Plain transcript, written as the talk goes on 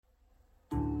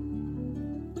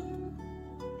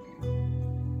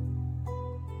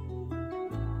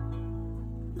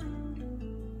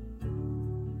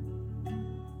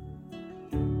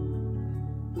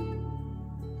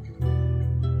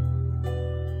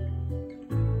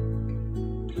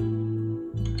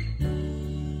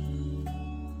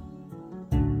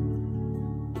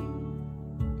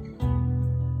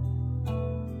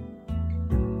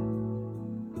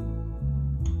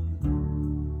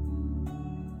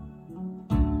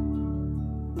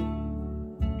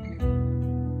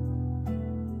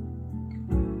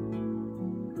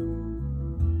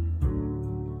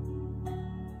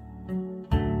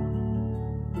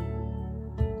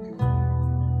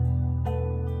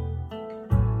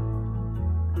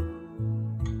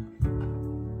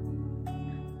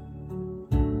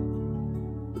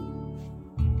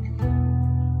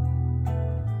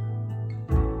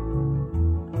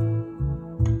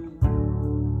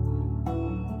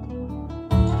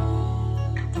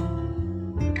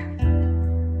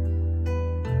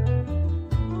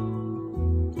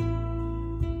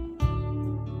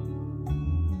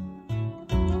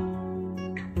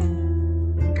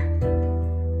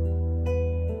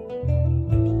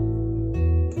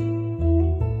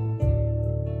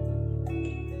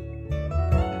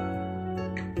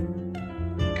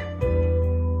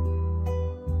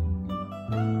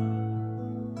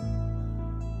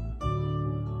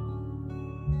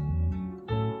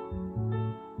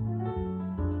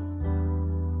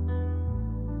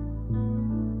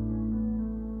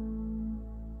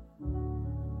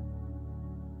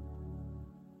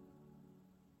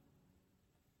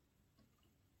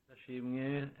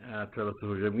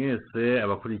turabasuhuje mwese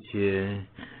abakurikiye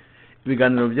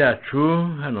ibiganiro byacu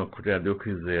hano kuri Radio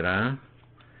Kwizera.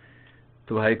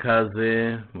 Tubahaye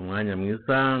ikaze mu mwanya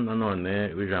mwiza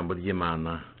nanone w'ijambo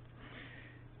ry'Imana.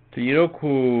 Tugire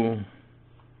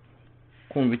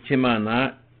kumva icyo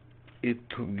Imana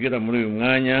itubwira muri uyu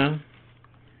mwanya,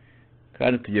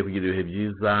 kandi tugiye kugira ibihe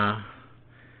byiza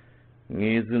mu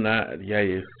izina rya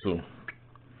Yesu.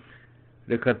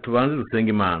 Reka tubanze dusenge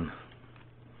Imana.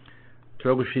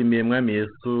 Turagushimiye Mwami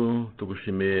Yesu,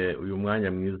 tugushimiye uyu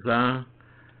mwanya mwiza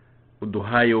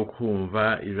uduhaye wo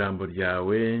kumva ijambo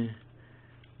ryawe.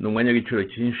 Ni umwanya w'igiciro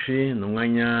cyinshi, ni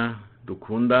umwanya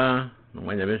dukunda, ni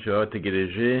umwanya benshi baba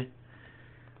bategereje.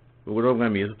 Ubwo rero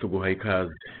Mwami Yesu tuguhaye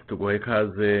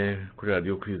ikaze kuri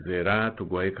Radio Kwizera,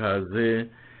 tuguhaye ikaze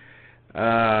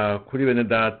kuri bene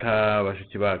data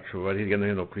bashiki bacu bari hirya no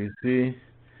hino ku isi,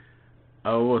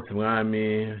 abo bose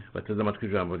Mwami bateze amatwi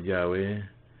ijambo ryawe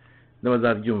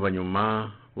n'abazaryumva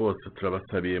nyuma, bose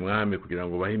turabasabiye Mwami kugira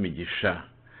ngo bahe imigisha.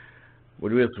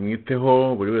 Buri wese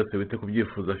umwiteho, buri wese wite ku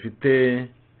byifuzo afite,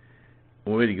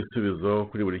 umubere igisubizo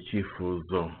kuri buri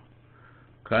cyifuzo.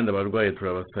 Kandi abarwaye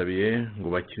turabasabiye ngo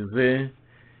bakize,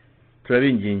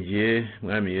 turabingingiye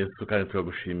Mwami Yesu, kandi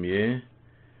turagushimiye.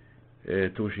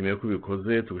 Tugushimiye ko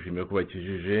ubikoze, tugushimiye ko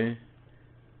bakijije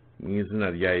mu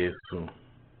izina rya Yesu.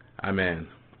 Amen.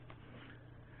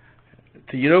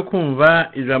 Tugire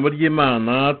kumva ijambo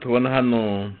ry'Imana tubona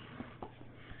hano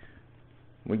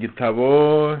mu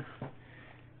gitabo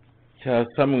cya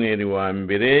Samuel wa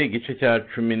mbere igice cya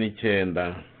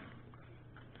 19.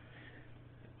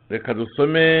 Reka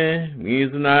dusome mu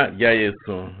izina rya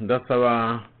Yesu.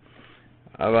 Ndasaba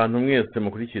abantu mwese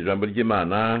mukurikira ijambo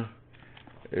ry'Imana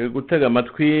gutega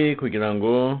amatwi kugira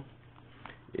ngo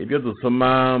ibyo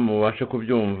dusoma mubashe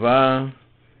kubyumva,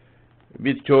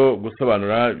 bityo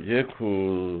gusobanura bye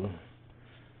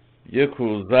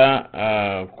kuza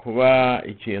kuba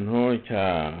ikintu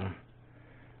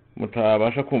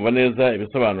mutabasha kumva neza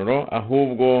ibisobanuro,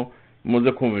 ahubwo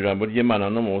muze kumva ijambo ry'Imana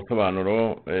no mu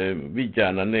busobanuro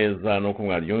bijyana neza nuko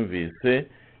mwaryumvise,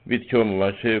 bityo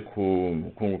mubashe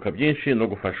kunguka byinshi no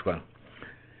gufashwa.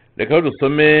 Reka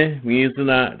dusome mu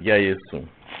izina rya Yesu.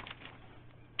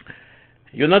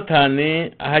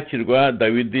 Yonatani ahakirwa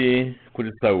Dawidi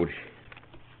kuri Sawuli.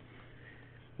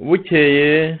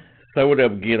 Bukeye Sawuli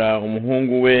abwira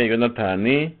umuhungu we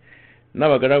Yonatani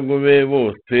n'abagaragu be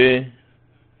bose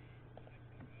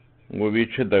ngo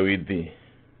bice Dawidi.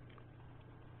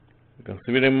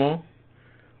 Gasubiremo.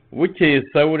 Bukeye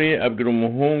Sawuli abwira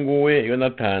umuhungu we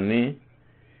Yonatani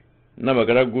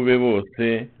n'abagaragu be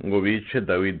bose ngo bice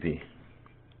Dawidi.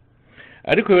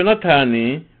 Ariko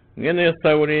Yonatani mwene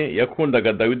Sawuli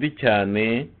yakundaga Dawidi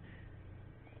cyane,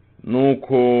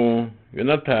 nuko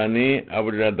Yonatani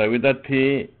aburira Dawidi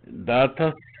ati,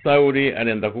 data Sawuli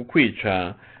arenda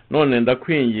kukwica, none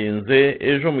ndakwinginze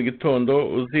ejo mu gitondo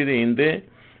uzirinde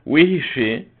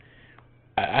wihishe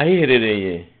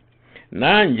ahiherereye,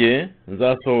 nanjye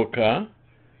nzasohoka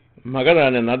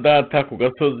mpagararane na data ku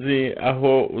gasozi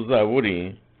aho uzaba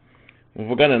uri,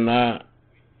 mvugane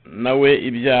nawe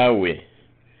ibyawe,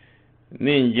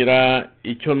 ningira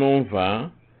icyo numva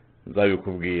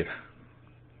nzabikubwira.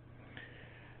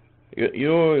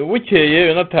 Bukeye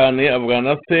Yonatani avugana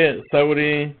na se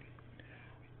Sawuli,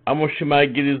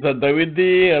 amushimagiriza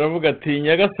Dawidi, aravuga ati,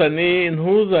 nyagasani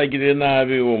ntuzagirire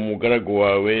nabi uwo mugaragu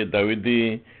wawe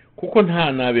Dawidi, kuko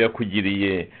nta nabi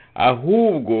yakugiriye,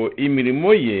 ahubwo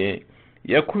imirimo ye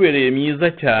yakubereye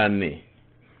myiza cyane.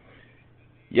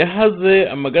 Yahaze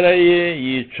amagara ye,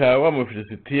 yica wa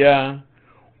Mufilisitiya.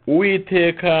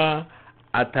 Uwiteka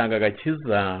atanga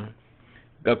agakiza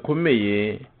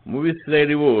gakomeye mu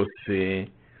Bisirayeli bose,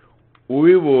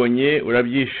 ubibonye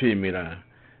urabyishimira.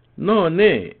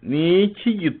 None ni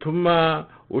iki gituma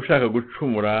ushaka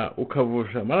gucumura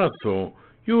ukavusha amaraso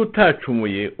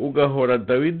y'utacumuye ugahora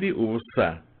Dawidi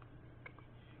ubusa?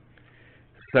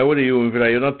 Sawuli yumvira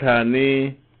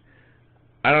Yonatani,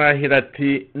 arahira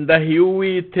ati, ndahiye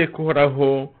Uwiteka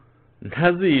uhoraho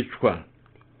ntazicwa.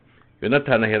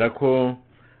 Yonatani aherako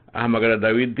ahamagara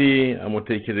Dawidi,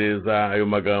 amutekereza ayo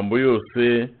magambo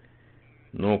yose.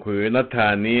 Nuko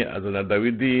Yonatani azana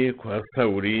Dawidi kwa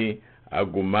Sawuli,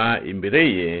 aguma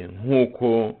imbere ye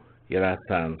nk'uko yari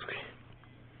asanzwe.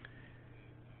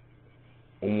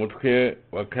 Umutwe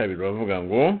wa kabiri bavuga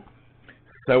ngo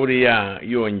Sawuli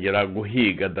yongera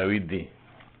guhiga Dawidi.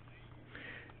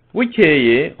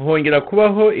 Bukeye hongera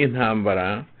kubaho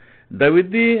intambara,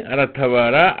 Dawidi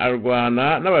aratabara,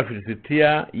 arwana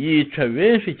n'Abafilisitiya, yica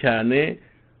benshi cyane,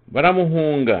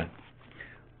 baramuhunga.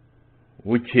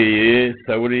 Bukeye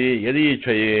Sawuli yari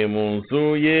yicaye mu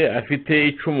nzu ye afite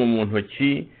icumu mu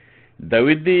ntoki,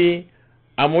 Dawidi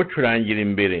amucurangira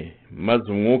imbere,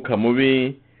 maze umwuka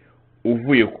mubi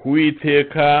uvuye ku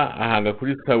Uwiteka ahanga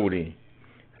kuri Sawuli.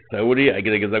 Sawuli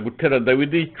agerageza gutera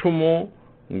Dawidi icumu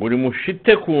ngo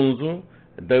rimushite ku nzu.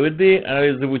 Dawidi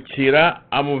arazibukira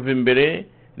amuva imbere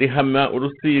rihama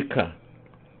urusika.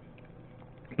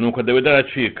 Nuko Dawidi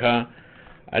aracika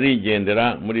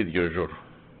arigendera muri iryo joro.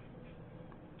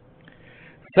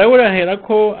 Sawuli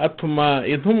aherako atuma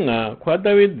intumwa kwa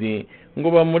Dawidi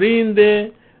ngo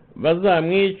bamurinde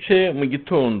bazamwice mu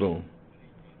gitondo.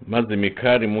 Maze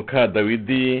Mikali muka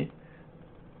Dawidi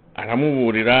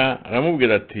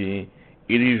aramubwira ati,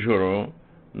 iri joro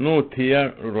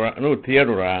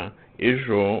nutiyarura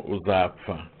ejo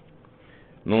uzapfa.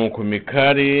 Nuko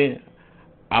Mikali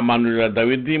amanurira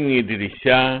Dawidi mu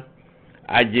idirishya,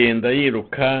 agenda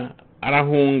yiruka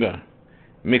arahunga.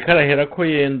 Mikali aherako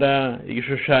yenda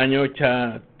igishushanyo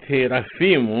cya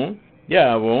terafimu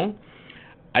yabo,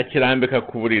 akirambika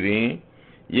ku buriri,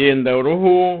 yenda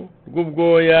uruhu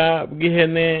rw'ubwoya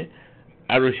bw'ihene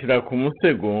arushyira ku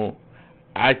musego,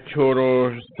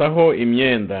 acyorosaho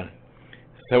imyenda.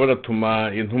 Sawuli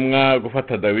atuma intumwa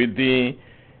gufata Dawidi.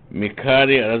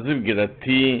 Mikali arazibwira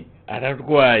ati,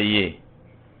 ararwaye.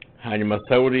 Hanyuma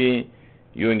Sawuli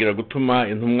yongera gutuma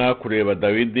intumwa kureba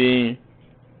Dawidi,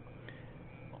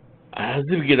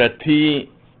 arazibwira ati,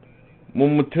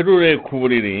 mumuterure ku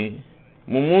buriri,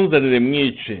 mumunzanire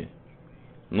mwice.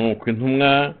 Nuko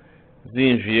intumwa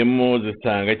zinjiyemo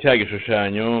zisanga cya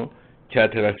gishushanyo cya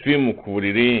terafimu ku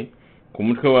buriri, ku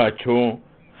mutwe wacyo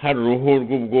hari uruhu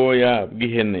rw'ubwoya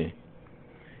bw'ihene.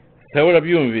 Sawuli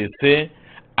abyumvise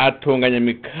atonganya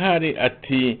Mikali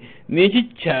ati, ni iki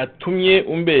cyatumye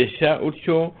umbeshya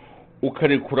utyo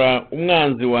ukarekura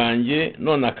umwanzi wanjye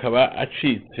none akaba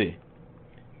acitse?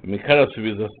 Mikali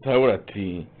asubiza Sawuli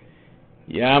ati,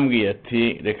 yambwiye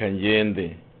ati, reka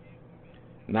ngende.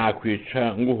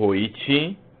 Nakwica nguhoye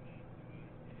iki?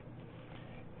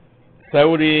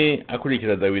 Sawuli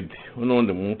akurikira Dawidi.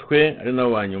 Unundi mutwe ari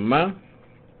nawo wa nyuma.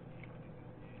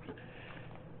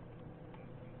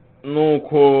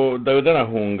 Nuko Dawidi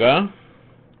arahunga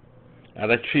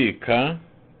aracika,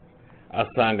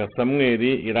 asanga Samuel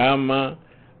i Rama,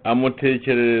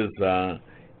 amutekerereza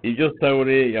ibyo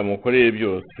Sawuli yamukoreye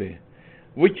byose.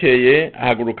 Bukeye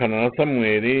ahagurukana na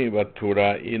Samuel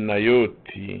batura i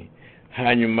Nayoti.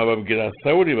 Hanyuma babwira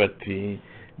Sawuli bati,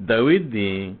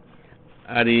 Dawidi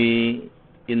ari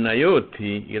i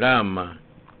Nayoti i Rama.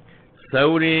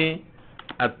 Sawuli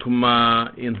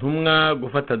atuma intumwa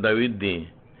gufata Dawidi.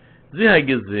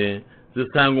 Zihageze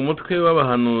zisanga umutwe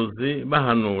w'abahanuzi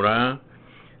bahanura,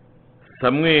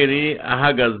 Samuel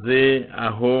ahagaze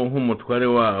aho nk'umutware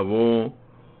wabo.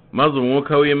 Maze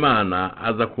umwuka w'Imana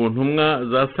aza ku ntumwa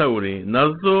za Sawuli,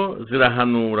 nazo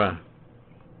zirahanura.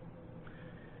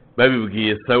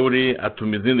 Babibwiye Sawuli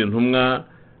atuma izindi ntumwa,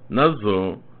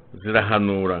 nazo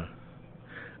zirahanura.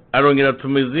 Arongera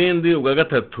atuma izindi ubwa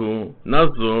gatatu,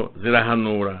 nazo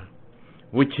zirahanura.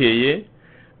 Bukeye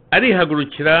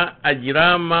arihagurukira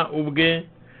agirama ubwe,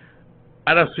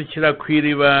 arasukira ku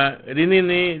iriba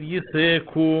rinini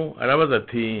ry'iseku, arabaza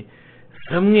ati,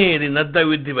 Samuel na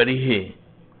Dawidi bari he?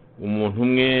 Umuntu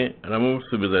umwe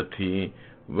aramusubiza ati,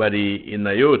 bari i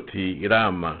Nayoti i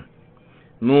Rama.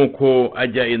 Nuko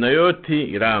ajya i Nayoti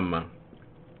i Rama.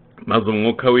 Maze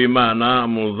umwuka w'Imana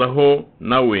amuzaho,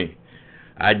 nawe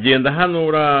agenda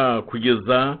ahanura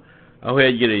kugeza aho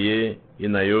yagereye i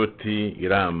Nayoti i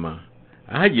Rama.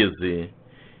 Ahageze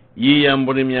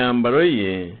yiyambura imyambaro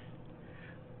ye,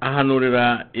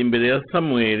 ahanurira imbere ya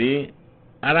Samuel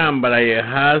arambaraye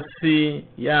hasi,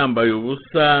 yambaye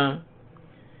ubusa,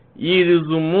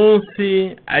 yiriza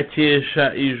umunsi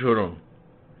akesha ijoro.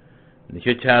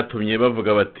 Nicyo cyatumye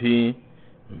bavuga bati,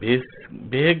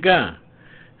 mbega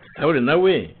Sawuli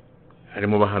nawe ari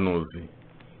mu bahanuzi.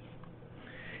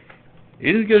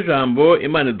 Iri ryo jambo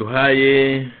Imana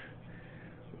iduhaye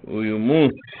uyu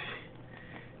munsi.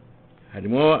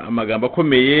 Harimo amagambo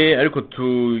akomeye, ariko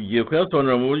tugiye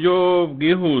kuyasobanura mu buryo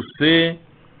bwihuse.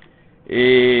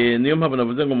 Niyo mpamvu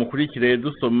navuze ngo mukurikire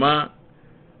dusoma,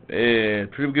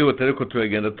 turi bwihuta ariko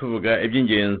turagenda tuvuga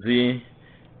iby'ingenzi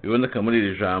biboneka muri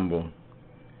iri jambo.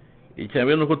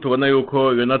 Icyambere nuko tubona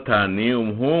yuko Yonatani,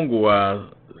 umuhungu wa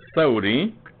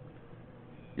Sawuli,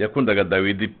 yakundaga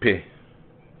Dawidi pe.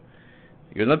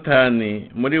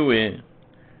 Yonatani muri we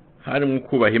harimo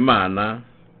kubaha Imana,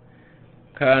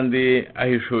 kandi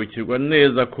ahishukirwa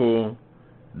neza ko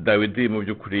Dawidi mu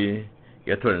by'ukuri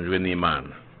yatoranijwe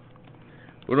n'Imana.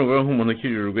 Urumva nk'umuntu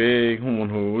ukirijwe,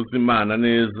 nk'umuntu uzi Imana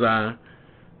neza,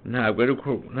 ntabwo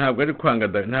ari kwanga,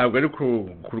 ntabwo ari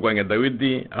kurwanya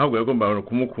Dawidi, ahubwo yagombaga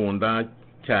kumukunda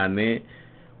cyane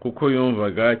kuko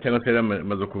yumvaga cyangwa se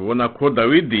yamaze kubona ko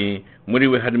Dawidi muri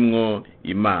we harimwo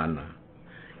Imana.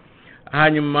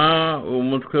 Hanyuma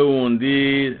umutwe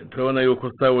wundi turabona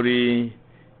yuko Sawuli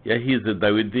yahize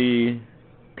Dawidi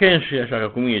kenshi ashaka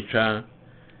kumwica,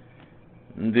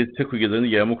 ndetse kugeza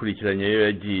n'igihe yamukurikiranye yo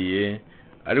yagiye,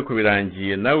 ariko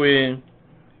birangiye nawe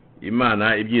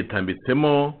Imana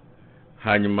ibyitambitsemo,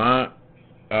 hanyuma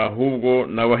ahubwo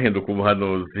nawe ahinduka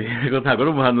umuhanuzi. Ariko ntabwo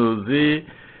ari umuhanuzi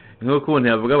nk'uko umuntu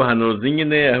yavuga abahanuzi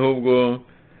nyine, ahubwo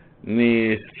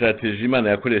ni strategy Imana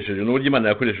yakoresheje, n'uburyo Imana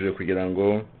yakoresheje kugira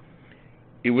ngo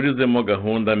iburizemo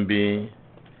gahunda mbi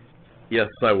ya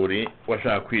Sawuli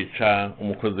washaka kwica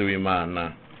umukozi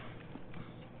w'Imana.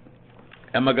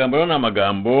 Amagambo rero ni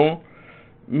amagambo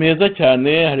meza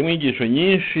cyane, harimo inyigisho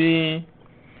nyinshi.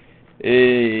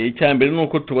 Icyambere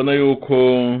nuko tubona yuko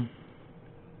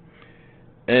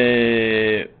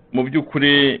mu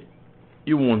by'ukuri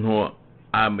iyo umuntu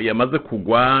yamaze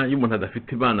kugwa, iyo umuntu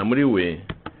adafite Imana muri we,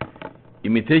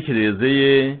 imitekerereze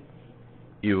ye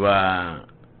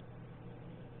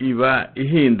iba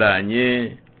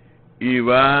ihindanye,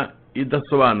 iba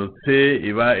idasobanutse,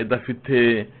 iba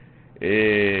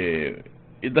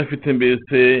idafite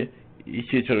mbese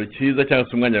icyicaro cyiza cyangwa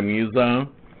se umwanya mwiza.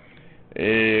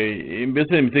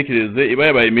 Mbese imitekerereze iba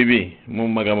yabaye mibi mu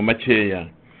magambo makeya.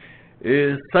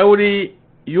 Sawuli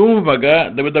yumvaga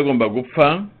Dawidi agomba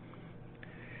gupfa,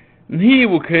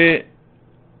 ntibuke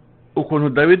ukuntu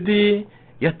Dawidi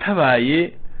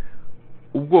yatabaye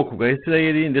ubwoko bwa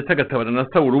Isirayeli, ndetse agatabana na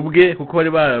Sawuli ubwe, kuko bari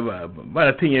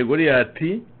baratinye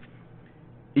Goliyati.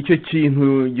 Icyo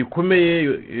kintu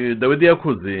gikomeye Dawidi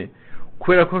yakoze,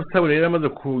 kubera ko Sawuli yari amaze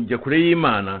kujya kure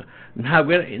y'Imana,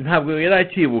 ntabwo yari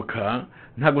akibuka,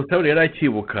 Sawuli yari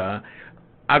akibuka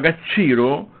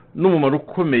agaciro n'umumaro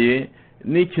ukomeye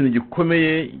n'ikintu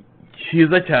gikomeye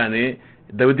cyiza cyane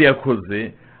Dawidi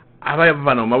yakoze,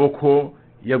 abavana mu maboko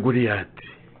ya Goliyati.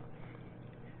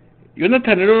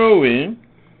 Yonatani rero we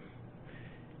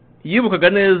yibukaga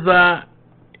neza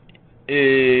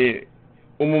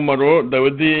umumaro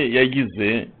Dawidi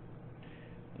yagize,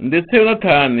 ndetse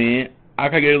Yonatani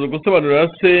akagerageza gusobanurira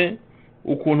se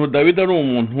ukuntu Dawidi ari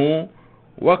umuntu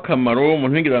w'akamaro,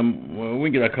 umuntu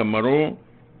w'ingirakamaro,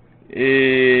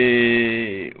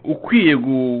 ukwiye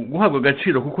guhabwa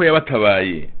agaciro kuko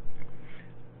yabatabaye.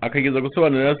 Akagerageza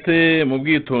gusobanurira se mu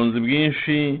bwitonzi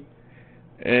bwinshi,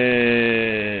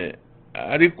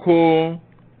 ariko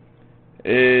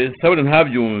Sawuli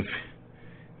ntabyumve.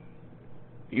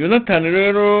 Yonatani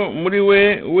rero muri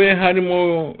we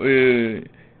harimo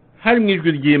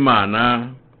ijwi ry'Imana,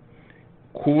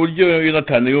 ku buryo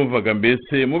Yonatani yumvaga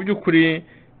mbese mu by'ukuri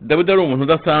Dawidi ari umuntu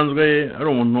udasanzwe, ari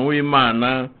umuntu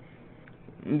w'Imana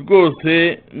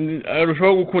rwose.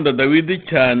 Arushaho gukunda Dawidi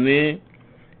cyane,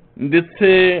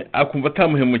 ndetse akumva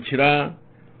atamuhemukira,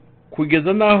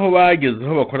 kugeza n'aho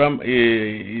bagezeho bakora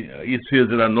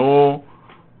isezerano,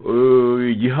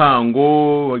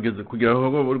 igihango, bageze kugira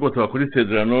aho rwose bakora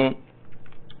isezerano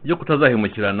ryo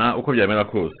kutazahemukirana uko byamera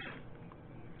kose.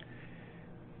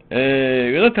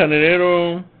 Yonatani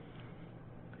rero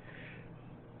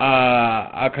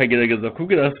akagerageza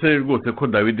kubwira se rwose ko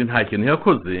Dawidi nta kintu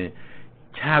yakoze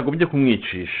cyagombye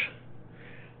kumwicisha.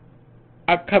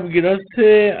 Akabwira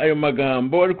se ayo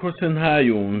magambo, ariko se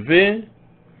ntayumve,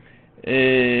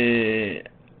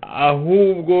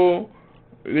 ahubwo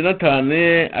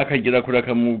Yonatani akagira kure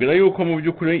akamubwira yuko mu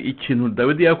by'ukuri ikintu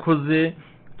Dawidi yakoze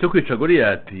cyo kwica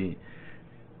Goliyati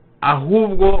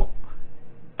ahubwo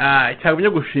cyagombye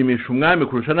gushimisha umwami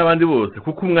kurusha n'abandi bose,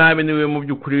 kuko umwami niwe mu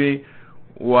by'ukuri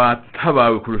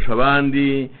watabawe kurusha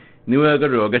abandi, niwe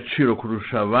yagaruriwe agaciro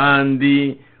kurusha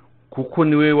abandi, kuko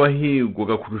niwe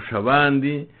wahigwaga kurusha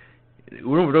abandi.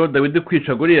 Urumva rero Dawidi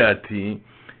kwica Goliyati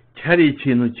cyari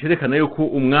ikintu cyerekana yuko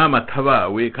umwami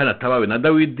atabawe, kandi atabawe na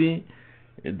Dawidi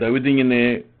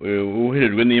nyine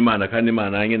uherejwe n'Imana, kandi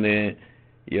Imana nyine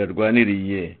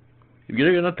yarwaniriye. Ibyo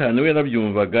rero Yonatani we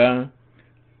yarabyumvaga,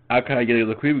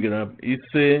 akagerageza kubibwira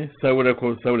ise Sawuli,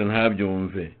 ko Sawuli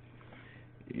ntabyumve.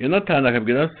 Yonatani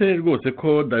akabwira se rwose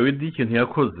ko Dawidi ikintu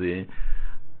yakoze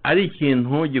ari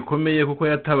ikintu gikomeye, kuko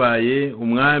yatabaye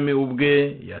umwami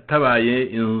ubwe, yatabaye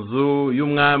inzu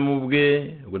y'umwami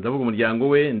ubwe, ubwo ndavuga umuryango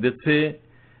we. Ndetse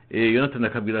Yonatani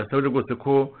akabwira Sawuli rwose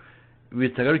ko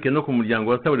bitagaruke no ku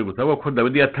muryango wa Sawuli gusa, ko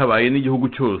Dawidi yatabaye n'igihugu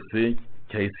cyose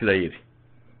cya Isirayeli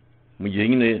mu gihe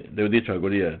nyine Dawidi yica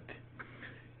Goliyati.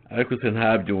 Ariko se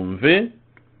ntabyumve.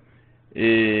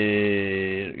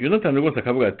 Yonatani rwose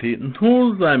akavuga ati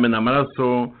ntuzamena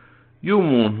amaraso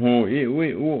y'umuntu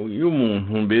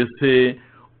mbese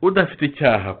udafite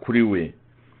icyaha kuri we.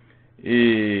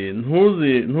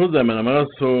 Ntuzamena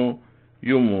amaraso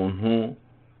y'umuntu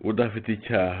udafite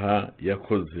icyaha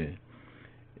yakoze.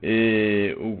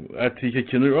 Ati icyo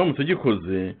kintu uramutse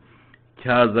ugikoze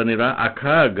cyazanira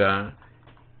akaga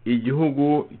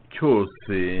igihugu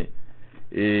cyose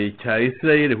cya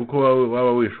Isirayeli, kuko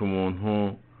waba wishe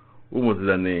umuntu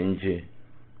w'umuziranenge.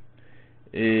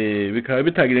 Bikaba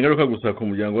bitagira ingaruka gusa ku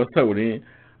muryango wa Sawuli,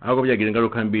 ahubwo byagira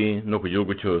ingaruka mbi no ku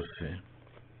gihugu cyose.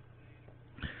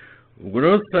 Ubwo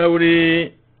rero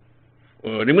Sawuli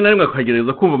rimwe na rimwe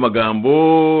akagerageza kumva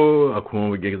amagambo,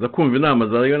 akagerageza kumva inama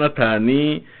za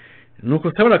Yonatani,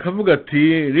 nuko Sawuli akavuga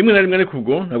ati rimwe na rimwe, ariko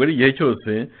ubwo ntabwo ari igihe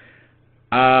cyose,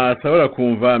 Sawuli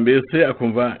akumva mbese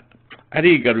akumva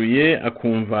arigaruye,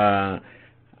 akumva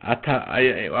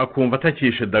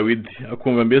atakishe Dawidi,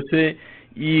 akumva mbese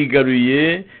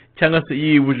yigaruye cyangwa se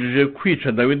yibujije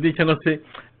kwica Dawidi, cyangwa se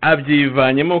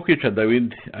abyivanyemo kwica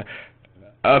Dawidi,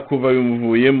 akumva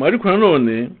bimuvuyemo. Ariko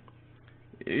nanone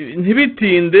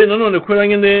ntibitinde nanone kubera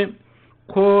nyine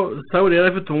ko Sawuli yari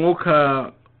afite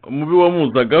umwuka mubi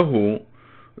wamuzagaho,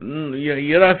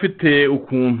 yari afite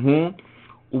ukuntu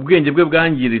ubwenge bwe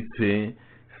bwangiritse,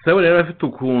 Sawuli yari afite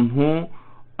ukuntu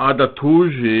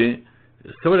adatuje,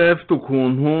 Sawuli yari afite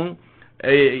ukuntu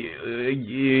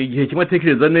igihe kimwe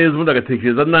atekereza neza ubundi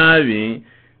agatekereza nabi,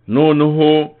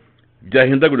 noneho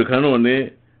byahindagurika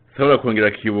nanone Sawuli akongera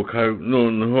akibuka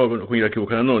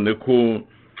nanone ko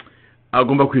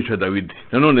agomba kwica Dawidi,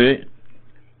 nanone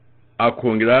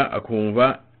akongera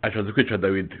akumva ashatse kwica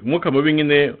Dawidi. Umwuka mubi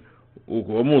nyine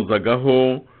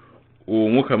wamuzagaho, uwo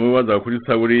mwuka mubi wazaga kuri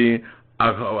Sawuli,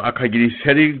 akagira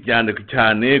ishyari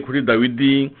cyane kuri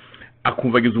Dawidi,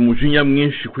 akumva agize umujinya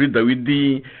mwinshi kuri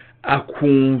Dawidi,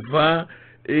 akumva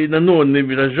nanone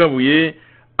birajabuye,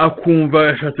 akumva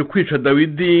ashatse kwica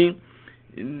Dawidi,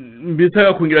 mbese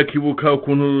akongera akibuka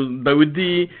ukuntu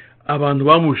Dawidi abantu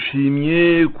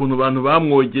bamushimye, ukuntu abantu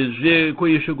bamwogeje ko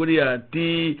yishe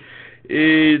Goliyati.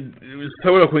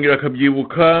 Sawuli akongera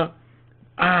akabyibuka,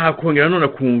 akongera none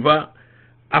akumva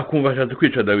ashatse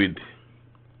kwica Dawidi.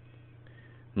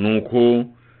 Nuko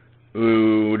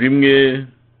rimwe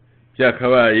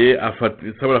byakabaye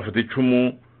Sawuli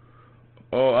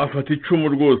afata icumu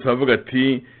rwose, avuga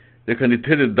ati reka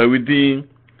nitere Dawidi,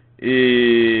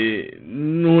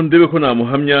 nundebe ko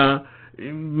namuhamya,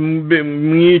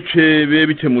 mwice be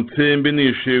bikemutse, mbe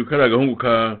nishe karagahungu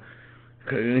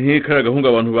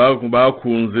abantu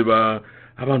bakunze,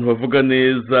 abantu bavuga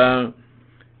neza.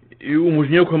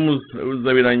 Umujinya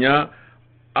ukamuzabiranya,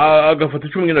 agafata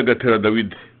icumu nyine agatera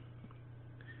Dawidi,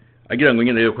 agira ngo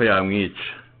nyine yuko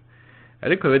yamwica.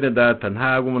 Ariko bene data,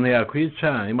 ntabwo umuntu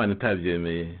yakwica Imana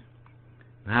itabyemeye.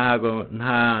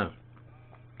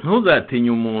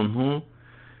 Ntuzatinye umuntu,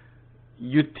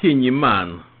 yutinya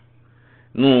Imana.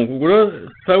 Nuko rero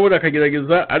Sawuli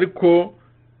akagerageza, ariko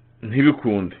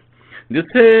ntibikunde.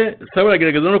 Ndetse Sawuli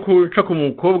agerageza no guca ku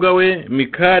mukobwa we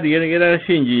Mikali yari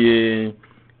yarashingiye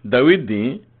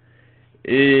Dawidi,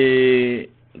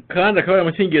 kandi akaba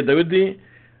yaramushingiye Dawidi.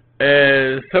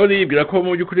 Sawuli yibwira ko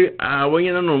mu by'ukuri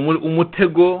abonye nanone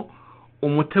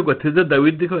umutego ateze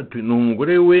Dawidi, ni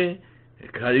umugore we,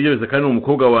 kandi ibyo biza kandi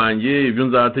umukobwa wanjye, ibyo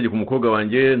nzategeka umukobwa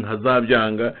wanjye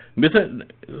ntazabyanga. Mbese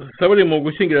Sawuli mu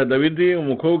gushyingira Dawidi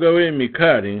umukobwa we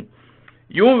Mikali,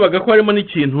 yumvaga ko harimo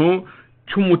n'ikintu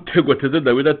cy'umutego ateze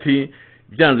Dawidi, ati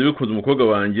byanze bikuze umukobwa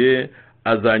wanjye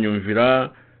azanyumvira,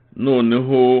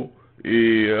 noneho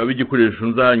ab'igikoresho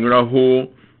nzanyuraho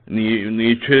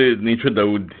nice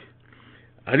Dawidi.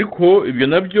 Ariko ibyo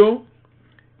nabyo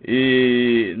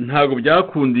ntabwo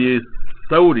byakundiye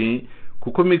Sawuli,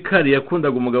 kuko Mikali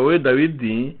yakundaga umugabo we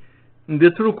Dawidi,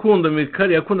 ndetse urukundo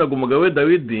Mikali yakundaga umugabo we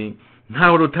Dawidi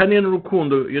ntaho rutaniye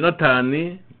n'urukundo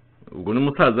Yonatani, ubwo ni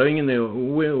musaza we nyine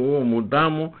uwo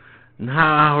mudamu,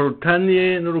 ntaho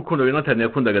rutaniye n'urukundo Yonatani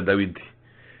yakundaga Dawidi.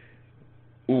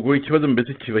 Ubwo ikibazo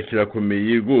mbese kiba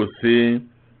kirakomeye rwose,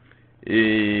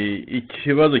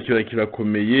 ikibazo kiba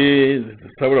kirakomeye.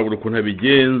 Sawuli abura ukuntu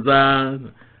abigenza,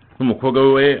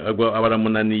 n'umukobwa we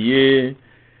abaramunaniye.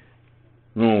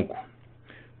 Nuko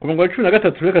ku murongo wa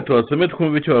 13 reka tubasome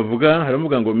twumve icyo bavuga.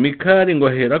 Haravuga ngo Mikali ngo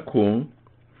aherako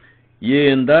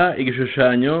yenda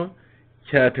igishushanyo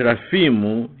cya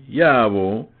terafimu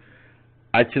yabo,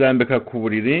 akirambika ku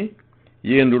buriri,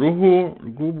 yenda uruhu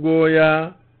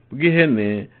rw'ubwoya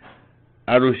bw'ihene,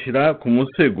 arushyira ku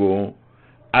musego,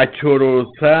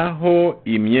 acyorosaho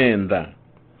imyenda.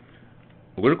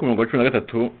 Ubwo ari ku murongo wa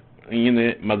 13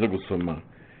 nyine maze gusoma.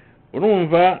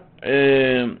 Urumva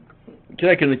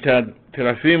kiriya kintu cya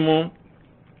terafimu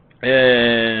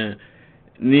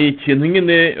ni ikintu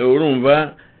nyine,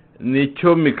 urumva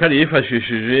nicyo Mikali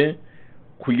yifashishije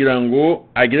kugira ngo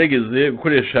agerageze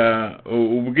gukoresha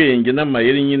ubwenge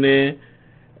n'amayeri nyine,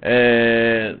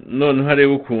 none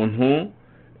hareba ukuntu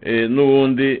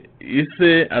n'ubundi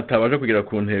ise atabasha kugera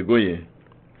ku ntego ye.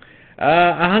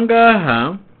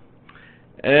 Ahangaha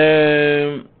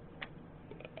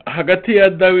hagati ya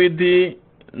Dawidi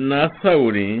na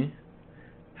Sawuli,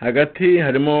 hagati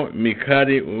harimo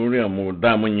Mikali uriya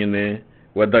mudamu nyine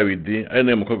wa Dawidi ari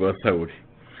nawe mukobwa wa Sawuli.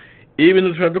 Ibi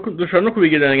bintu dushobora no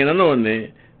kubigereranya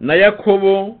nanone na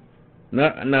Yakobo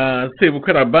na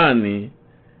Sebukwe Labani.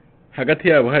 Hagati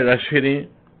yabo hari Rasheli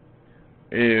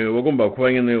wagomba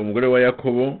kuba nyine umugore wa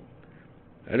Yakobo,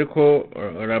 ariko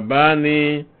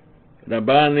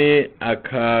Labani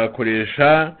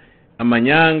akakoresha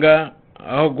amanyanga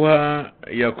aho guha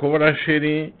Yakobo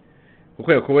Rasheli,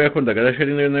 kuko Yakobo yakundaga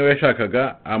Rasheli nawe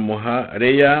yashakaga amuha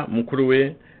Leya mukuru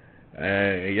we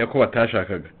Yakobo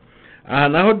atashakaga. Aha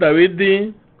naho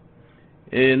Dawidi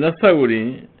na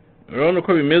Sawuli urabona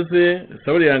uko bimeze.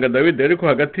 Sawuli yanga Dawidi, ariko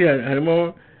hagati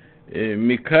harimo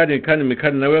Mikali, kandi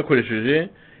Mikali nawe yakoresheje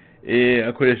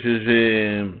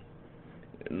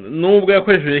nubwo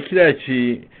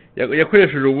yakoresheje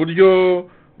yakoresheje uburyo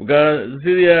bwa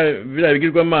biriya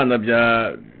bigirwamana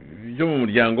byo mu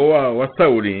muryango wa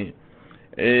Sawuli,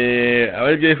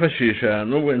 abari byo yifashisha,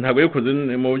 nubwo ntabwo yikoze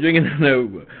mu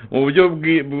buryo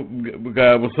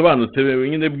bwa busobanutse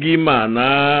nyine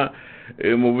bw'Imana,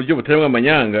 mu buryo butarimo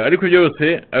amanyanga, ariko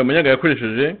byose ayo manyanga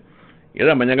yakoresheje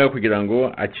yari amanyanga kugira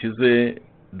ngo akize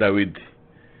Dawidi.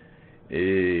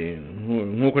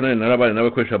 Nkuko narabari nawe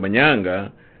akoresha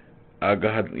amanyanga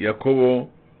agaha Yakobo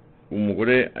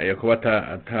umugore Yakobo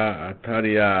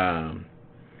atari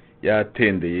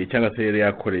yatendeye cyangwa se yari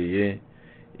yakoreye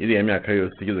iriya myaka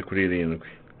yose igeze kuri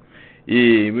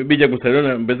 7. Bijya gusa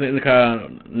rero mbese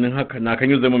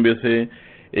nakanyuzemo, mbese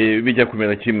bijya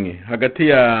kumera kimwe hagati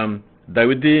ya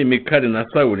Dawidi, Mikali na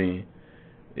Sawuli.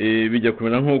 Bijya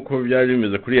kumera nk'uko byari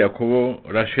bimeze kuri Yakobo,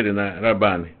 Rasheli na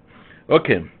Labani.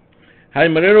 Okay,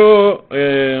 hanyuma rero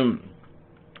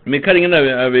Mikali nyine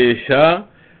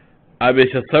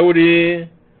abeshya Sawuli,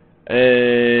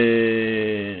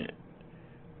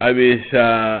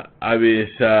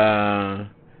 abeshya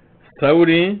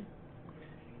Sawuli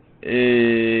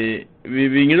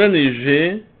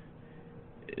binyuranije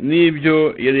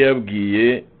n'ibyo yari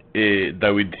yabwiye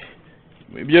Dawidi.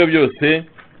 Ibyo byose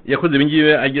yakoze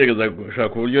ibingibi agerageza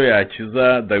gushaka uburyo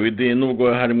yakiza Dawidi,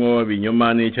 nubwo harimo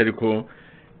binyoma n'icyo, ariko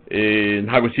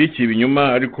ntabwo shyikiye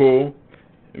ibinyoma, ariko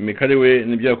Mikali we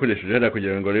nibyo yakoresheje hariya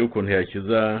kugira ngo arebe ukuntu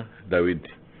yakiza Dawidi.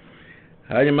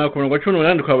 Hanyuma ku murongo wa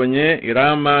 18 twabonye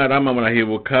Rama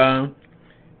murahibuka,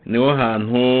 niho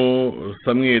hantu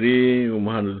Samuel,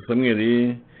 umuhanuzi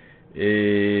Samuel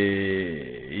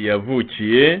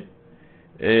yavukiye.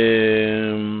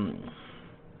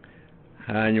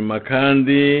 Hanyuma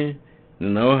kandi ni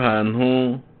naho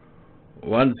hantu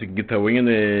wanditse igitabo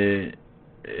nyine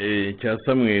cya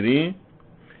Samuel,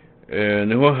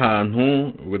 niho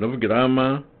hantu ubwo ndavuga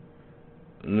Rama,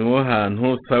 niho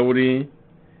hantu Sawuli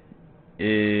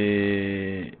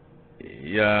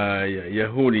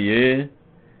yahuriye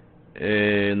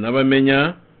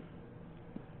n'abamenya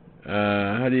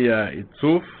hariya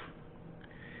Itsufu.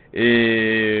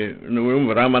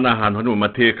 N'urumva Rama ni ahantu hari mu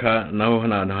mateka, naho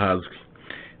hantu hazwi.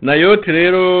 Nayoti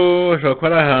rero ashobora kuba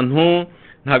ari ahantu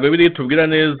ntabwo biri tubwira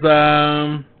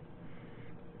neza,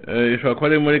 ishobora kuba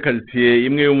ari muri quartier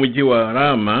imwe y'umujyi wa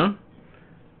Rama,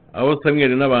 aho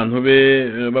Samuel n'abantu be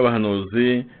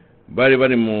b'abahanuzi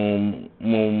bari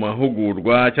mu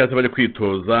mahugurwa cyangwa se bari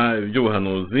kwitoza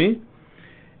iby'ubuhanuzi,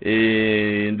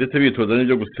 ndetse bitoza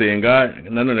n'ibyo gusenga,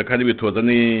 nanone kandi bitoza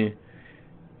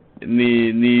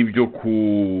n'ibyo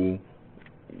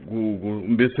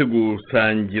mbese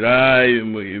gusangira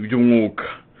iby'umwuka.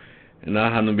 Ni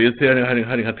ahantu mbese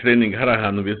hari nka training, hari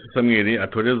ahantu mbese Samuel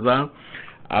atoreza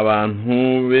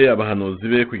abantu be, abahanuzi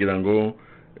be, kugira ngo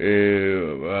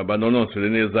banonosore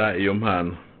neza iyo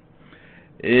mpano.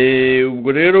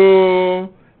 Ubwo rero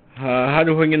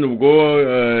hariho nyine ubwo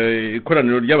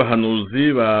ikoraniro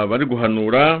ry'abahanuzi bari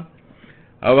guhanura.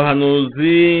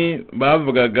 Abahanuzi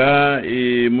bavugaga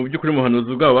mu by'ukuri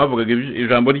umuhanuzi bwabo bavugaga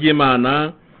ijambo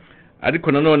ry'Imana,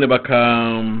 ariko nanone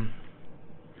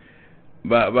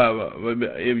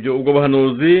ubwo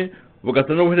bahanuzi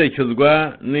bugasa no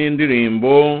guherekezwa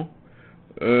n'indirimbo.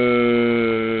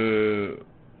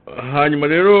 Hanyuma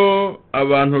rero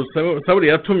abantu Sawuli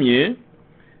yatumye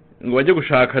ngo bajye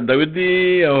gushaka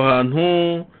Dawidi aho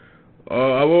hantu,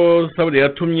 abo Sawuli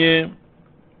yatumye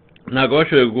ntabwo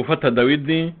bashoboye gufata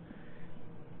Dawidi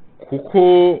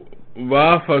kuko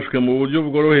bafashwe mu buryo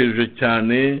bworoheje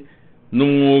cyane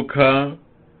n'umwuka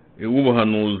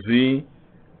w'ubuhanuzi,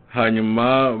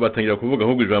 hanyuma batangira kuvuga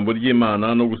ahubwo ijambo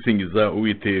ry'Imana no gusingiza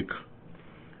Uwiteka.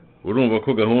 urumva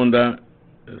ko gahunda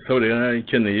Sawuli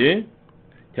yarakeneye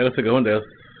cyangwa se gahunda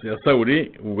ya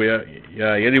Sawuli ubwo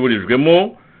yari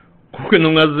burijwemo, kuko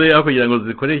intumwa ze aho kugira ngo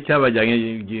zikore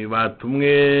icyabajyanye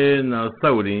batumwe na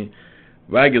Sawuli,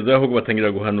 bageze aho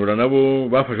batangira guhanura, nabo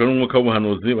bafashwe n'umwuka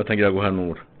w'ubuhanuzi batangira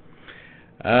guhanura.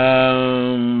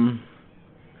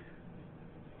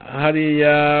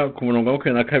 Hariya ku murongo wa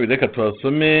 22 reka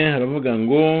tuhasome, haravuga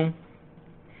ngo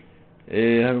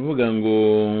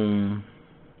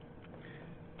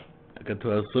reka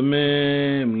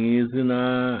tuhasome mu izina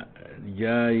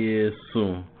rya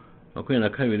Yesu.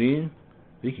 22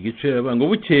 iki gice haravuga ngo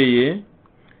bukeye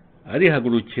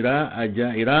arihagurukira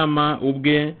ajya i Rama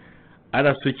ubwe,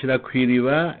 arasukira ku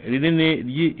iriba rinini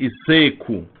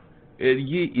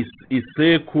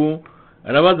ry'iseku,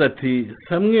 arabaza ati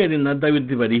Samuel na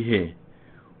Dawidi bari he?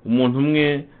 Umuntu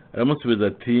umwe aramusubiza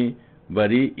ati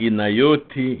bari i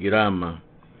Nayoti i Rama.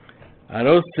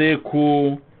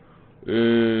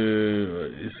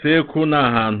 Seku ni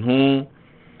ahantu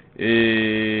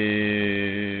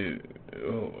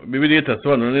Bibiliya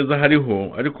itasobanura neza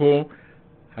hariho, ariko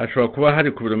hashobora kuba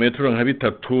hari ku birometero nka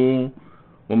 3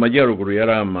 mu majyaruguru ya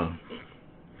Rama.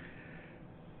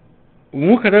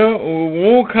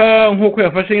 Umwuka nk'uko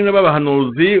yafashe nyine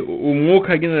b'abahanuzi,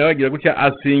 umwuka nyine yabagira gutya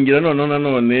asingira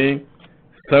none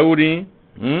Sawuli,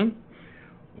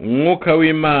 umwuka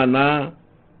w'Imana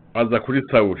aza kuri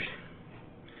Sawuli.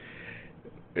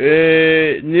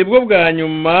 Nibwo bwa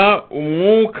nyuma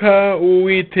umwuka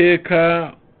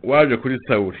w'Uwiteka waje kuri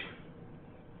Sawuli.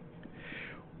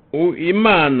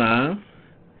 Imana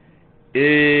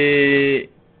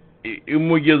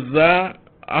imugeza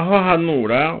aho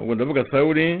hanura, ubwo ndavuga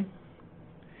Sawuli,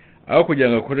 aho kugira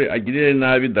ngo agirire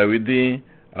nabi Dawidi,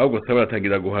 ahubwo Sawuli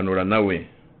atagira guhanura nawe.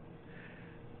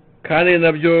 Kandi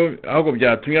nabyo ahubwo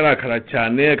byatumye arakara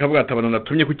cyane, akavuga ati abantu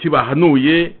natumye kuki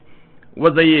bahanuye,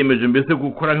 ubaza yemeje mbese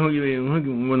gukora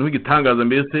nk'umuntu w'igitangaza,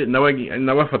 mbese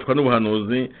nawe afatwa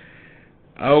n'ubuhanuzi,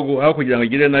 aho kugira ngo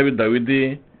agirire nabi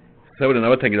Dawidi, Sawuli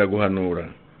nawe atagira guhanura.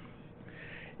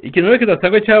 Ikintu rero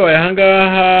kidasanzwe cyabaye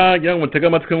ahangaha, ngira ngo mutege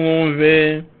amatwi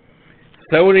mwumve.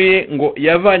 Sawuli ngo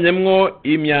yavanyemwo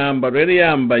imyambaro yari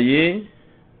yambaye,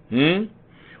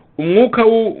 umwuka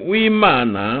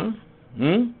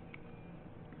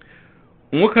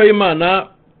w'Imana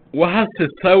wahase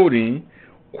Sawuli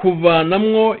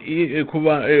kuvanamwo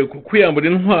kwiyambura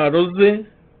intwaro ze,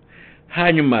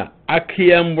 hanyuma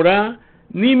akiyambura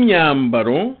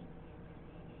n'imyambaro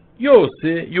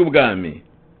yose y'ubwami.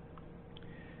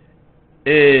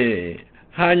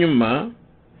 Hanyuma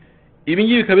ibi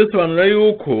ngibi bikabisobanura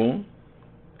yuko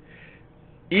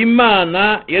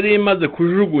Imana yari imaze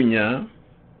kujugunya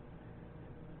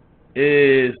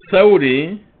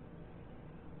Sawuli,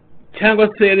 cyangwa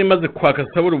se yari imaze kwaka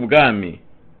Sawuli ubwami,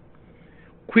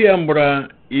 kwiyambura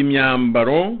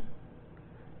imyambaro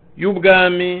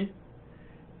y'ubwami,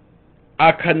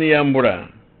 akaniyambura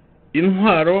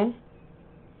intwaro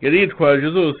yari yitwaje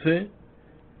zose.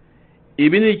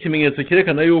 Ibi ni ikimenyetso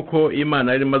cyerekana yuko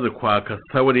Imana yari imaze kwaka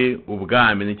Sawuli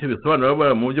ubwami. Nicyo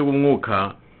bisobanura mu buryo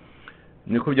bw'umwuka,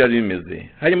 niko byari bimeze.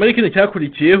 Hanyuma n'ikindi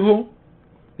cyakurikiyeho,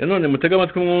 nanone mutega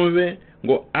amatwi mwumve,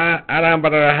 ngo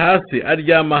arambarara hasi,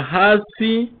 aryama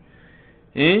hasi,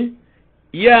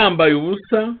 yambaye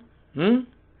ubusa,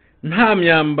 nta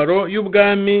myambaro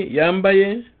y'ubwami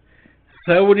yambaye.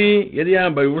 Sawuli yari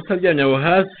yambaye ubusa, aryamye aho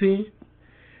hasi.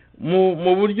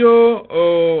 Mu buryo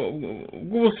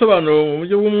bw'ubusobanuro, mu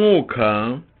buryo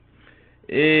bw'umwuka,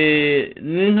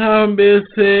 ni nk'aho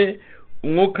mbese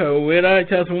umwuka wera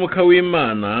cyangwa se umwuka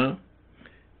w'Imana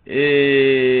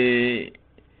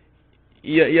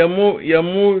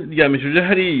yamuryamishije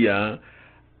hariya,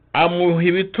 amuha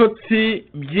ibitotsi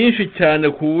byinshi cyane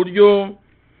ku buryo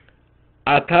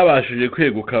atabashije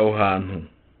kweguka aho hantu.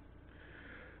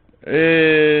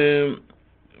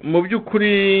 Mu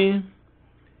by'ukuri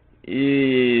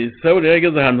Sawuli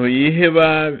yarageze ahantu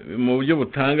yiheba mu buryo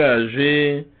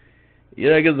butangaje.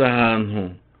 Yarageze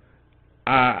ahantu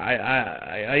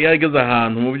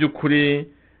mu by'ukuri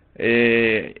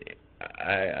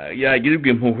yagirirwa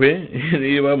impuhwe,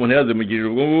 niba umuntu yazimugirira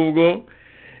ubwo ngubwo.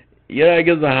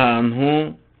 Yarageze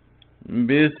ahantu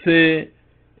mbese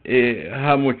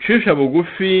hamucisha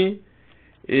bugufi,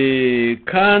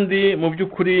 kandi mu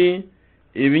by'ukuri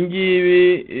ibi ngibi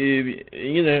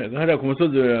nyine hariya ku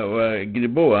musozi wa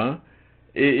Gilboa,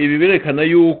 ibi berekana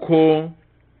yuko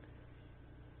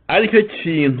ari cyo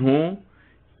kintu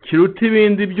kiruta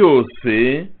ibindi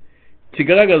byose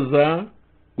kigaragaza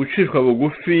gucishwa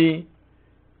bugufi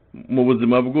mu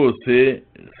buzima bwose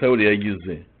Sawuli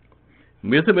yagize.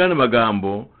 Mbese mu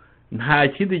magambo, nta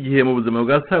kindi gihe mu buzima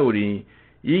bwa Sawuli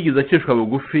yigize acishwa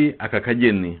bugufi aka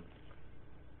kageni.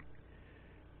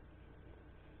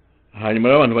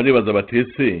 hanyuma abantu baribaza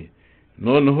batese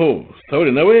noneho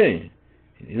Sawuli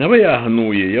nawe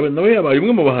yahanuye nawe yabaye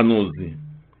umwe mu bahanuzi.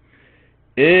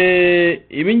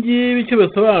 Ibi ngibi icyo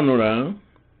bisobanura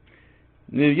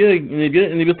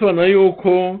ni bisobanura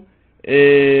yuko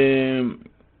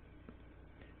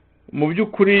mu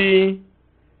by'ukuri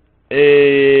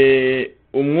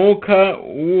umwuka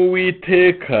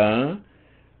w'Uwiteka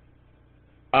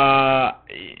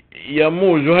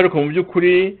yamujeho, ariko mu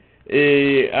by'ukuri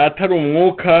atari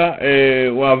umwuka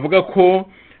wavuga ko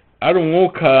ari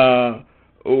umwuka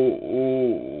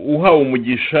uha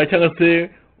umugisha cyangwa se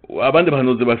abandi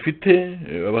bahanuzi bafite,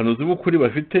 abahanuzi b'ukuri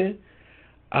bafite,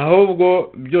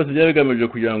 ahubwo byose byari bigamije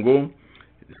kugira ngo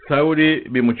Sawuli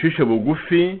bimucishe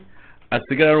bugufi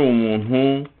asigara ari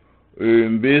umuntu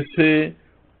mbese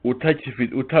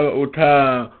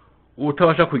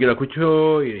utabasha kugera ku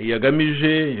cyo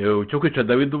yagamije cyo kwica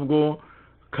Dawidi ubwo,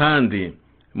 kandi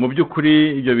mu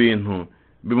by'ukuri ibyo bintu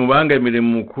bimubangamire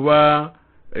mu kuba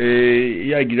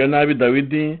yagira nabi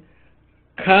Dawidi,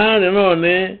 kandi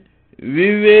none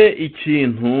bibe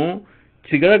ikintu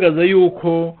kigaragaza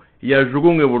yuko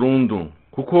yajugunywe burundu,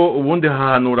 kuko ubundi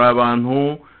hahanura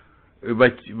abantu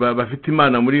bafite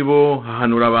Imana muri bo,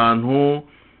 hahanura abantu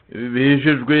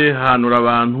bijejwe, hahanura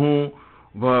abantu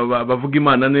bavuga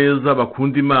Imana neza,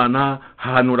 bakunda Imana,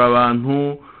 hahanura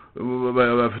abantu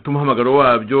bafite umuhamagaro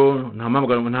wabyo. Nta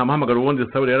muhamagaro wundi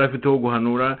Sawuli yari afite wo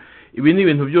guhanura. Ibi ni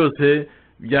ibintu byose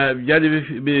byari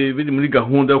biri muri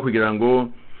gahunda yo kugira ngo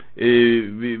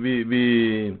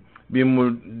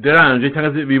bimuderanje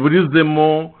cyangwa se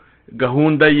biburizemo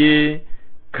gahunda ye,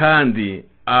 kandi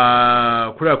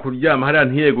kuriya kuryama hariya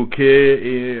ntiyeguke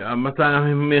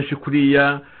amasaha menshi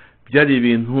kuriya, byari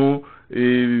ibintu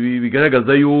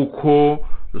bigaragaza yuko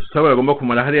Sawuli agomba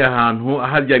kumara hariya hantu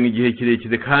aharyamye igihe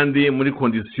kirekire, kandi muri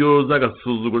kondisiyo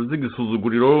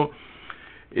z'igisuzuguriro,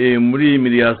 muri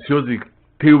miliyasiyo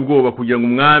ziteye ubwoba, kugira ngo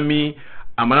umwami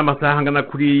amara amasaha angana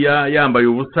kuriya yambaye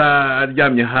ubusa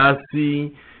aryamye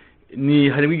hasi.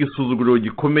 Harimo igisuzuguriro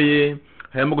gikomeye,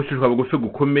 harimo gucishwa bugufi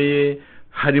gukomeye,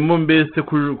 harimo mbese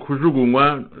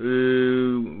kujugunywa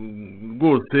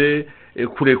rwose,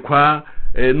 kurekwa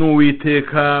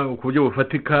n'Uwiteka ku buryo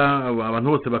bufatika, abantu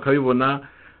bose bakabibona.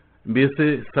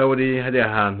 Mbese Sawuli hariya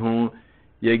hantu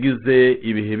yagize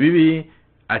ibihe bibi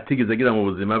atigeze agira mu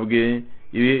buzima bwe,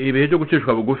 ibihe byo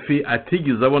gucishwa bugufi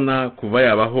atigeze abona kuva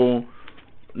yabaho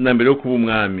na mbere yo kuba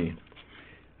umwami.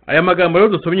 Aya magambo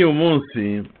rero dusomye uyu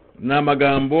munsi ni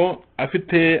amagambo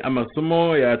afite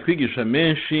amasomo yatwigisha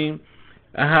menshi,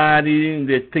 ahari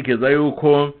ndatekereza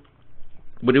yuko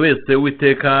buri wese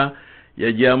Uwiteka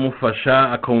yagiye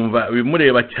amufasha akumva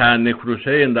bimureba cyane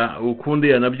kurusha yenda ukundi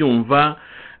yanabyumva.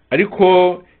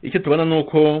 Ariko icyo tubona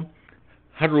nuko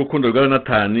hari urukundo rwa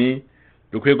Yonatani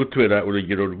rukwiye gutubera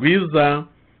urugero rwiza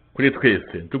kuri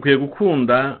twese. Dukwiye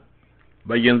gukunda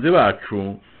bagenzi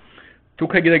bacu,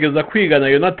 tukagerageza kwigana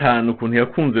Yonatani ukuntu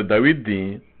yakunze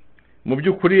Dawidi. Mu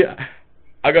by'ukuri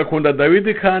agakunda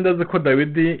Dawidi kandi azi ko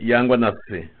Dawidi yangwa na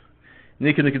se. Ni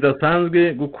ikintu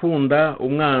kidasanzwe gukunda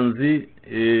umwanzi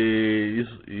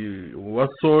wa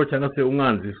so, cyangwa se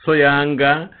umwanzi so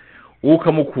yanga,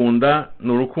 ukamukunda.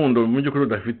 Ni urukundo mu by'ukuri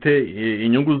rudafite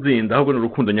inyungu zindi, ahubwo ni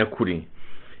urukundo nyakuri.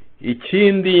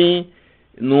 Ikindi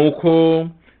ni uko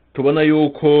tubona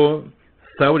yuko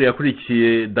Sawuli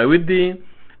yakurikiye Dawidi,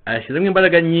 ashyizemo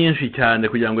imbaraga nyinshi cyane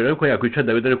kugira ngo rero ko yakwica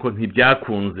Dawidi, ariko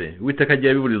ntibyakunze. Uwiteka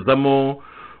agiye abiburizamo.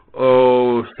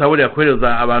 Sawuli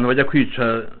yakohereza abantu bajya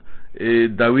kwica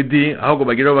Dawidi, ahubwo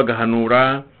bageraho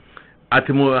bagahanura,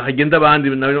 ati hagenda abandi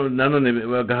nanone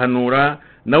bagahanura,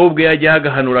 nawe ubwe yagiye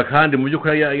agahanura, kandi mu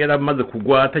by'ukuri yaramaze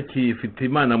kugwa atakifite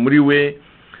Imana muri we.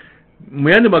 Mu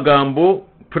yandi magambo,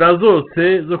 pura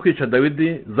zose zo kwica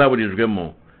Dawidi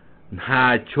zaburijwemo.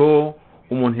 Ntacyo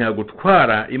umuntu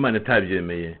yagutwara Imana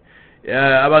itabyemeye.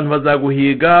 Abantu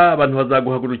bazaguhiga, abantu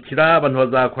bazaguhagurukira, abantu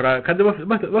bazakora, kandi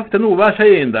bafite n'ububasha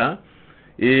yenda,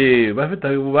 bafite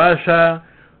ububasha,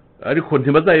 ariko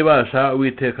ntibazayibasha.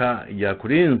 Uwiteka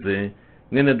yakurinze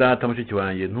mwene data mushiki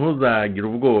wanjye, ntuzagire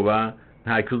ubwoba,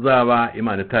 ntacyo uzaba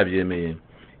Imana itabyemeye.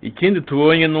 Ikindi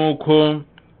tubonye nuko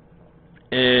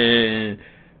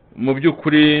mu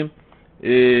by'ukuri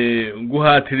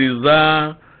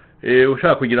guhatiriza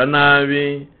ushaka kugira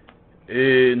nabi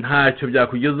ntacyo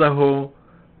byakugezaho,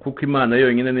 kuko Imana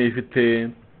yonyine niyo ifite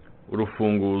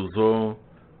urufunguzo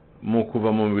mu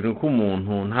kuva mu mubiri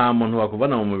k'umuntu. Nta muntu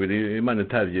wakuvana mu mubiri Imana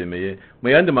itabyemeye. Mu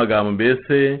yandi magambo,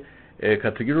 mbese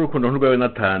katugire urukundo nk'urwa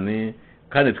Yonatani,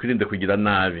 kandi twirinde kugira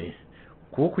nabi.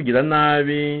 Kuko kugira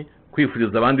nabi,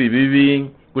 kwifuriza abandi ibibi,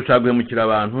 gushaka guhemukira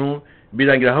abantu,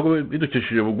 birangira ahubwo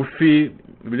biducishije bugufi,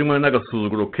 birimo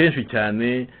n'agasuzuguro kenshi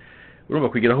cyane. urumva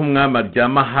kugeraho umwami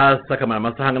aryama hasi akamara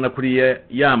amasaha angana kuriya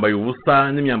yambaye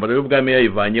ubusa n'imyambaro y'ubwami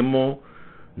yayivanyemo,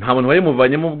 nta muntu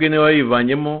wayimuvanyemo ubwe niwe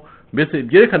wayivanyemo. Mbese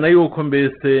byerekana yuko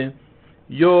mbese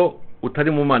yo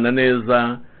utari mu Mana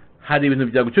neza, hari ibintu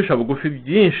byagucisha bugufi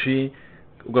byinshi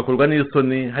ugakorwa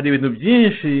n'isoni, hari ibintu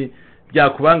byinshi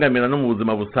byakubangamira no mu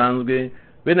buzima busanzwe.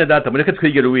 Bene data, mureke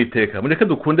twegere Uwiteka, mureke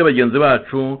dukunde bagenzi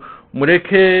bacu,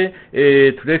 mureke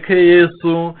tureke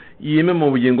Yesu yime mu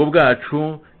bugingo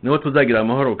bwacu, niho tuzagira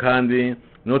amahoro kandi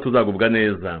niho tuzagubwa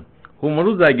neza. Humura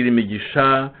uzagira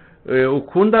imigisha,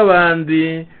 ukunda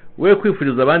abandi, we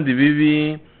kwifuriza abandi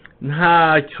bibi,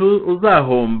 ntacyo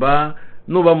uzahomba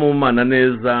nuba mu Mana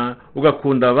neza,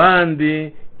 ugakunda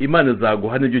abandi, Imana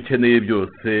izaguha n'ibyo ukeneye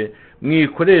byose.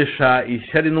 Mwikoresha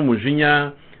ishyari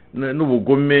n'umujinya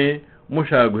n'ubugome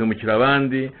mushaka guhemukira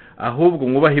abandi, ahubwo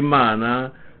mwubahe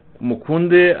Imana,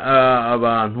 mukunde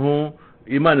abantu,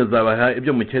 Imana izabaha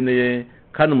ibyo mukeneye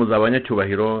kandi muzaba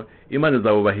abanyacyubahiro, Imana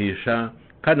izabubahisha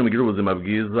kandi mugire ubuzima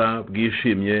bwiza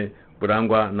bwishimye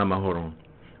burangwa n'amahoro.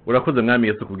 Urakoze Mwami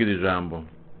Yesu kubwira ijambo.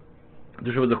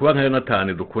 Dushoboze kuba nka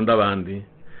Yonatani dukunda abandi,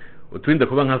 uturinde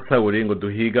kuba nka Sawuli ngo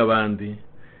duhiga abandi,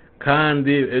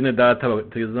 kandi bene data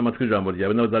bategeze amatwi ijambo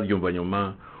ryawe nabo zaryumva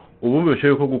nyuma, ubumbe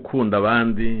bishoboye ko gukunda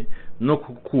abandi no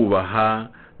kukubaha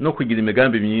no kugira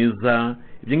imigambi myiza.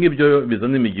 Ibyo ngibyo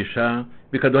bizana imigisha,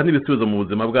 bikaduha n'ibisubizo mu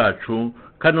buzima bwacu,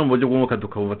 kandi no mu buryo bw'umwuka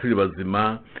tukabumva turi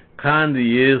bazima.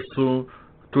 Kandi Yesu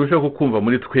turusheho kukumva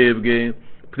muri twebwe,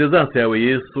 presence yawe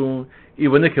Yesu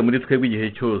iboneke muri twebwe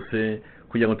igihe cyose,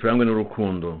 kugira ngo turangwe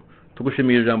n'urukundo.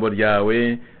 Tugushimiye ijambo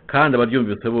ryawe, kandi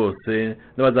abaryumvise bose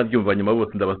n'abazaryumva nyuma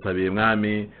bose ndabasabiye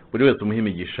Mwami, buri wese umuhe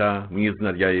imigisha mu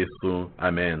izina rya Yesu,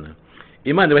 amen.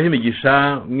 Imana ibahe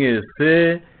imigisha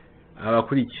mwese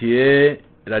abakurikiye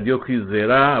Radio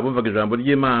Kwizera, abumvaga ijambo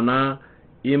ry'Imana.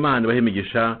 Imana ibahe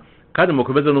imigisha, kandi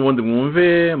mukomeze n'ubundi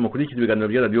mwumve mukurikira ibiganiro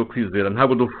bya Radio Kwizera.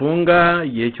 Ntabwo dufunga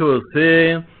igihe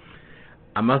cyose,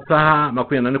 amasaha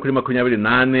 24 kuri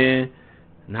 28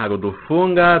 ntabwo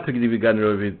dufunga, tugira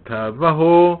ibiganiro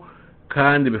bitavaho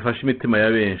kandi bifasha imitima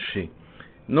ya benshi.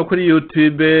 No kuri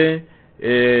YouTube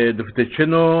dufite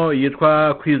channel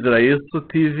yitwa Kwizera Yesu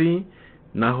TV,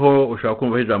 naho ushaka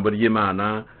kumva ijambo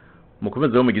ry'Imana.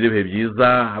 Mukomeze mugire ibihe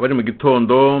byiza, abari mu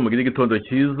gitondo mugire igitondo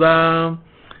cyiza,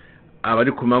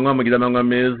 abari ku manywa mugire amanywa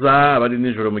meza, abari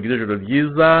nijoro mugire ijoro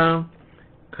ryiza,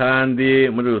 kandi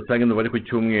muri rusange n'abari ku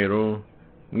cyumweru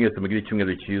mwese mugire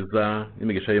icyumweru cyiza,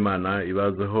 n'imigisha y'Imana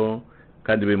ibazeho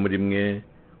kandi be muri mwe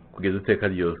kugeza iteka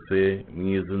ryose mu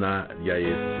izina rya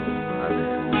Yesu,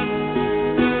 amen.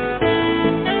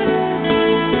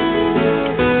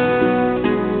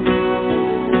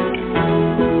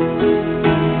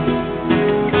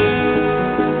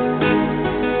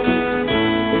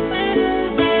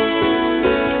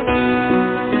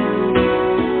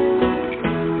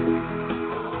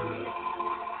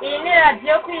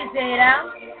 Radio Kwizera,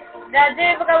 radio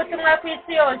ivugabutumwa ku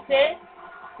isi yose,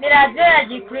 ni radio ya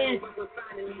Gikristo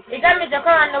igamije ko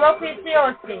abantu bo ku isi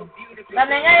yose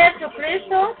bamenya Yesu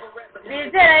Kristo,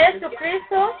 bizera Yesu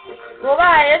Kristo,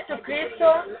 bubaha Yesu Kristo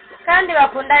kandi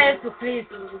bakunda Yesu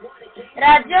Kristo.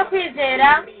 Radio Kwizera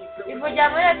ivugira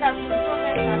muri Leta Zunze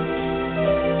Ubumwe za Amerika.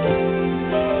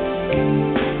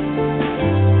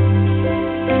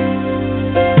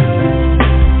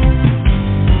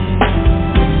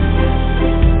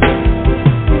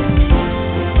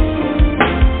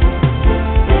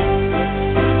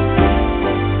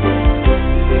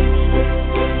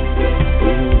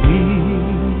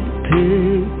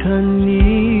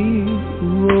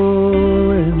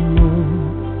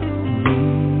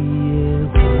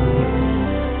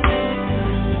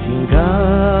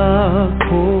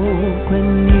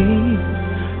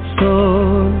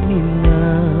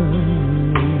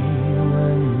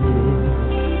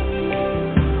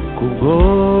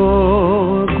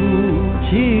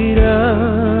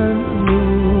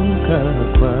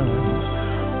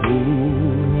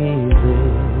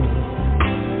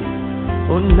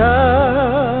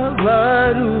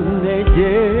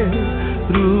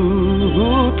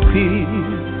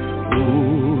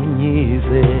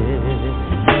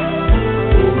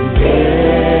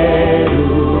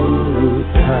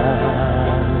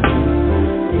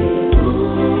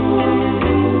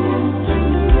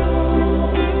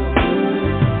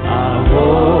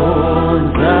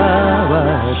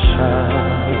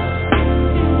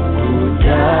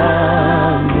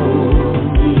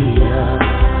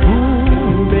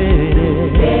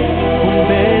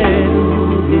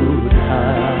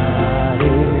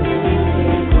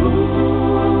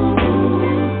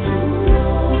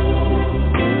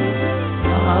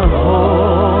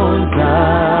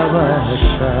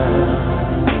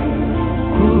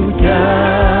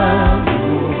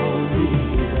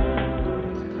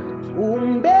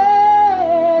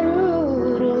 umbere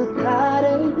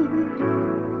urutare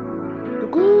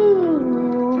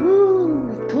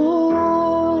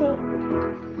rw'ubuturo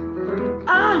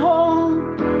aho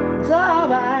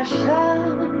nzabasha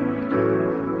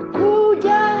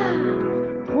kujya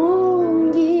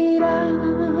ntungira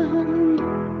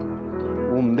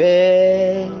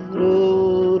umbere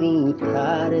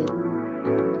urutare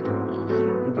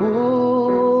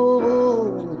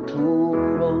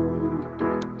rw'ubuturo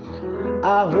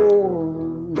aho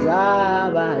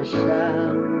nzabasha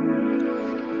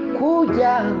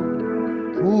kujya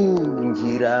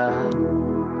ntungira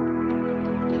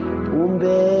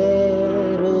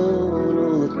umbere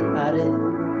urutare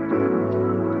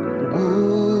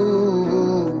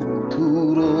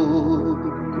rw'ubuturo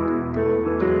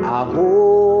aho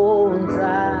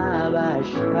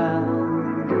nzabasha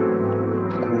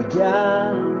kujya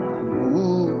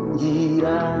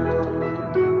ntungira.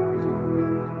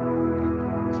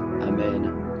 Amen.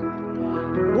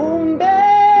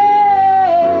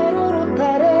 Umbere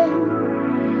urutare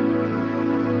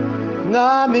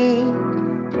mwami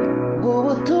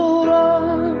rw'ubuturo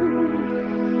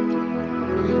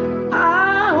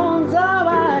aho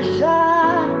nzabasha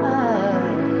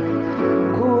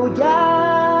kujya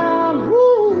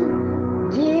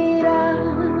ntungira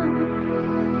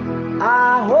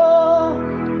aho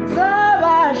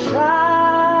nzabasha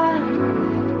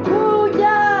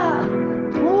kujya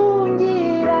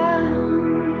ntungira.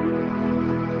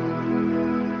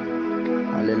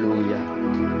 Haleluya.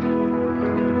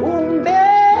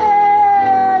 Umbere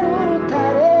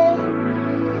urutare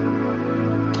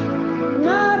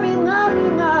mwami mwami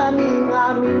mwami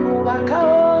mwami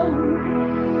nubakaho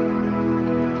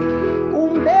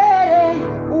umbere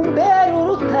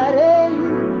urutare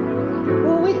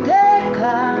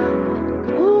uwiteka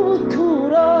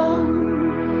rw'ubuturo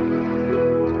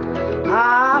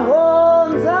aho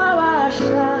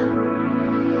nzabasha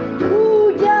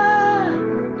kujya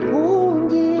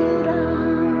ntungira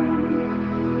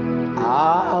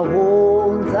aho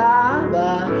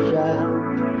nzabasha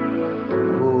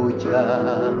kujya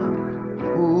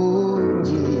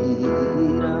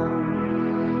ntungira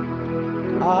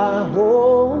aho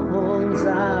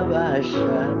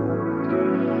nzabasha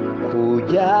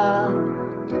kujya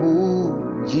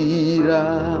ntungira.